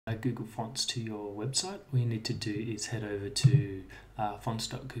Google Fonts to your website, all you need to do is head over to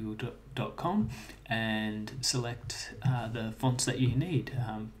fonts.google.com and select the fonts that you need.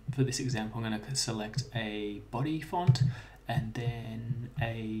 For this example, I'm going to select a body font and then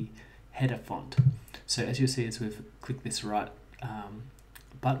a header font. So as you'll see, as we've clicked this right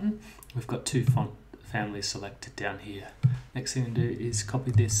button, we've got two font families selected down here. Next thing to do is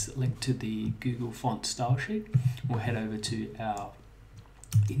copy this link to the Google font style sheet. We'll head over to our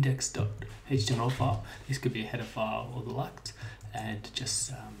index.html file. This could be a header file or the like, and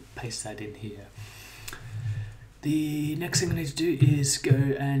just paste that in here. The next thing I need to do is go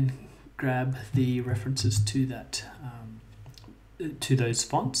and grab the references to that to those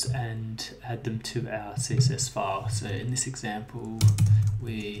fonts and add them to our CSS file. So in this example,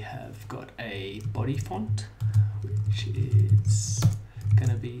 we have got a body font, which is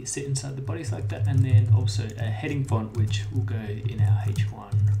going to be sit inside the bodies like that, and then also a heading font, which will go in our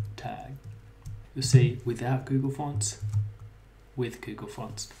H1 tag. You'll see without Google Fonts, with Google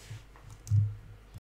Fonts.